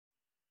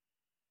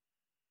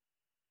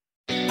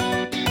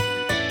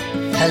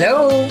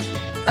Hello,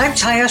 I'm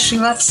Chaya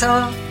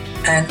Srivatsa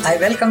and I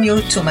welcome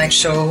you to my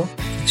show,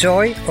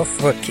 Joy of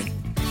Working,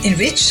 in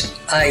which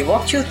I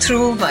walk you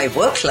through my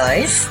work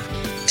life,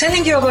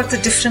 telling you about the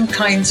different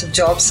kinds of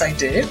jobs I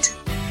did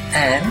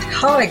and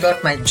how I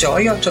got my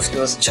joy out of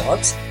those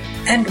jobs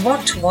and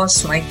what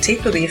was my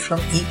takeaway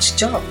from each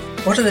job.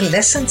 What are the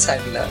lessons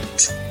I've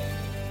learned?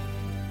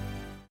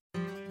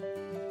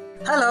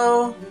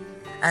 Hello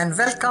and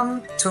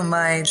welcome to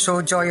my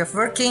show Joy of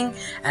Working,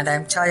 and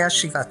I'm Chaya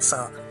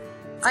Srivatsa.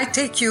 I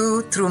take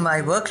you through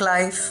my work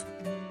life,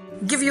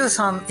 give you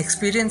some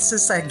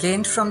experiences I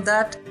gained from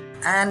that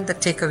and the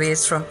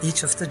takeaways from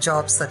each of the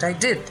jobs that I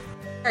did.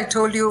 I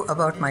told you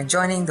about my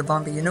joining the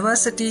Bombay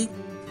University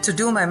to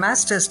do my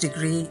master's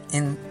degree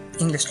in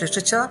English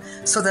literature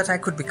so that I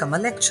could become a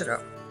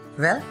lecturer.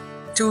 Well,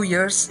 2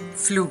 years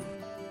flew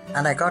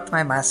and I got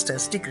my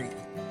master's degree.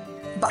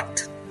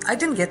 But I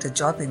didn't get a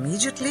job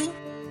immediately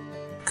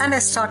and I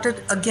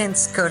started again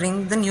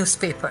scouring the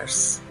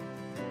newspapers.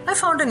 I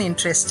found an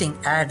interesting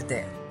ad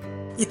there.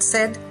 It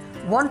said,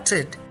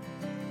 wanted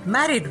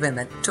married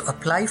women to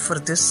apply for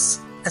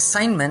this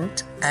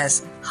assignment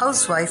as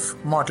housewife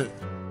model.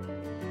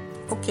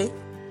 Okay,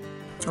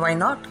 why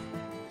not?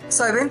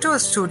 So I went to a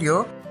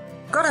studio,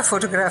 got a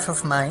photograph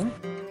of mine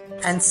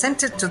and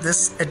sent it to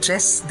this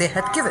address they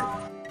had given.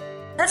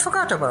 I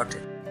forgot about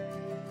it.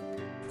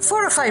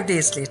 4 or 5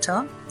 days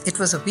later, it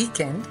was a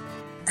weekend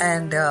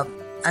and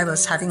I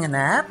was having a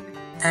nap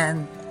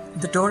and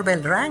the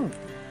doorbell rang.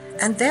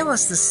 And there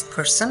was this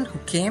person who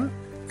came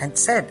and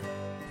said,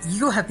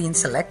 you have been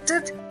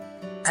selected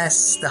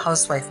as the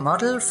housewife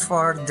model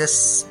for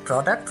this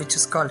product, which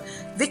is called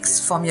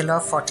Vicks Formula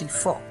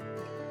 44.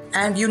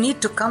 And you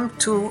need to come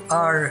to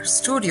our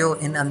studio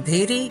in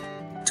Andheri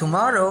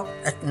tomorrow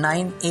at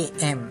 9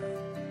 a.m.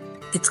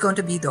 It's going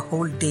to be the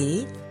whole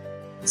day,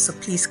 so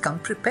please come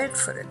prepared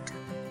for it.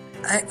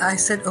 I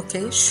said,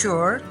 okay,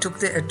 sure, took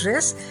the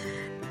address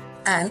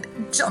and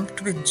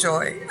jumped with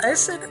joy. I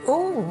said,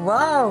 oh,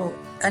 wow.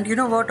 And you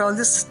know what? All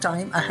this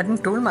time, I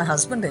hadn't told my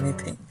husband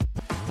anything.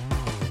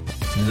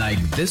 Like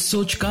this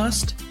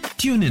Sochcast?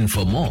 Tune in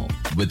for more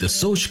with the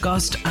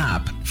Sochcast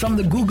app from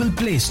the Google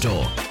Play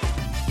Store.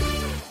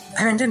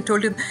 I went and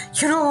told him,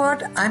 you know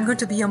what? I'm going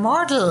to be a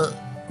model.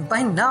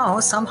 By now,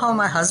 somehow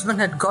my husband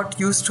had got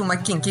used to my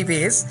kinky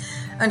ways.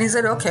 And he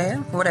said, okay,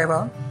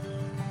 whatever.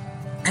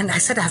 And I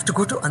said, I have to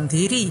go to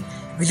Andheri.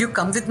 Will you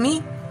come with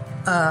me?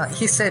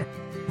 He said,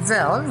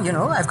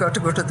 well, I've got to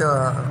go to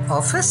the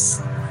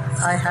office.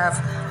 I have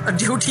a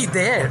duty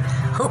there,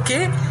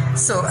 okay?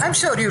 So I'm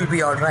sure you'll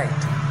be all right.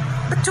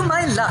 But to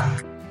my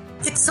luck,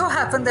 it so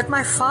happened that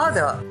my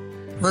father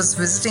was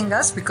visiting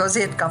us because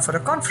he had come for a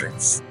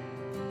conference.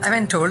 I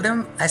went and told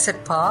him, I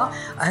said, Pa,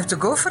 I have to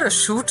go for a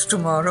shoot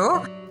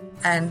tomorrow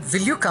and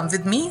will you come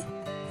with me?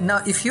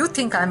 Now, if you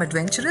think I'm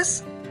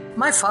adventurous,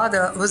 my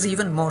father was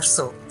even more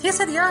so. He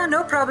said, yeah,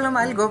 no problem,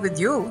 I'll go with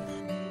you.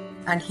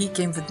 And he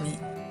came with me.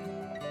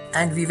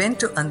 And we went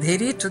to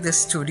Andheri to the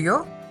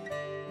studio.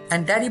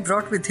 And Daddy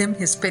brought with him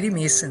his Perry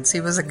Masons. He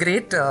was a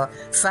great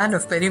fan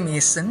of Perry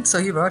Mason, so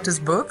he brought his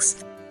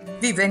books.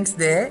 We went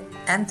there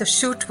and the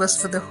shoot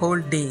was for the whole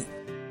day.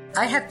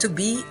 I had to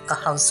be a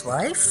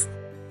housewife,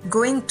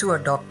 going to a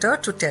doctor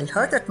to tell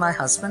her that my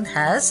husband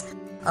has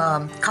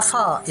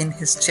kapha in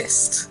his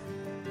chest,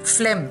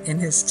 phlegm in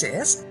his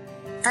chest.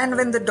 And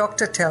when the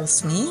doctor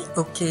tells me,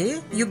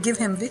 okay, you give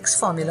him Vicks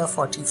Formula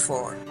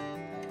 44.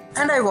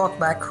 And I walk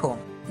back home.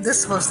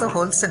 This was the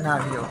whole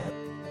scenario.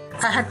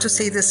 I had to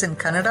say this in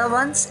Kannada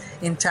once,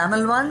 in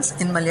Tamil once,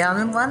 in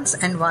Malayalam once,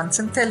 and once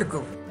in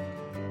Telugu.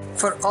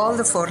 For all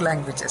the 4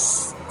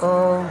 languages.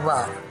 Oh,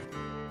 wow.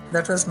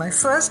 That was my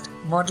first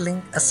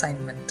modeling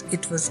assignment.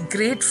 It was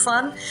great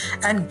fun.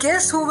 And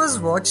guess who was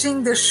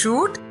watching the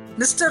shoot?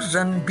 Mr.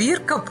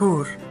 Ranbir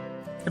Kapoor.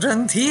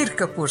 Randhir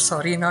Kapoor,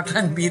 sorry, not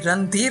Ranbir,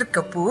 Randhir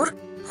Kapoor,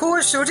 who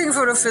was shooting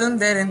for a film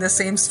there in the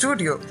same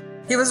studio.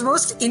 He was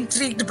most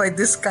intrigued by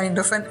this kind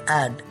of an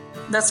ad.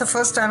 That's the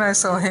first time I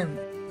saw him.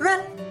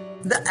 Well,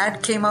 the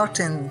ad came out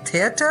in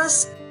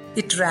theatres.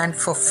 It ran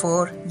for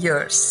 4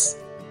 years.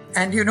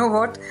 And you know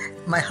what?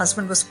 My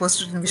husband was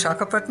posted in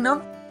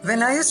Visakhapatnam.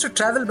 When I used to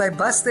travel by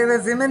bus, there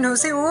were women who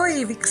say,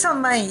 Oi,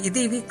 Viksammai,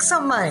 Idi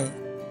Viksammai.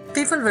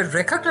 People were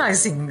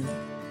recognizing me.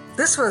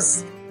 This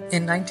was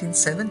in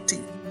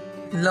 1970.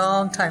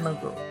 Long time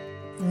ago.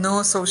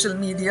 No social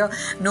media,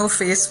 no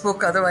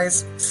Facebook.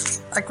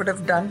 Otherwise, I could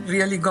have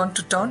really gone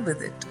to town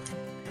with it.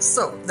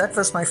 So, that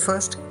was my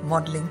first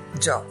modeling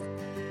job.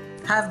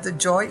 Have the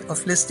joy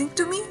of listening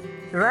to me,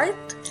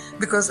 right?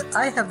 Because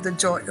I have the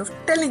joy of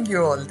telling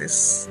you all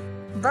this.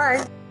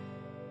 Bye.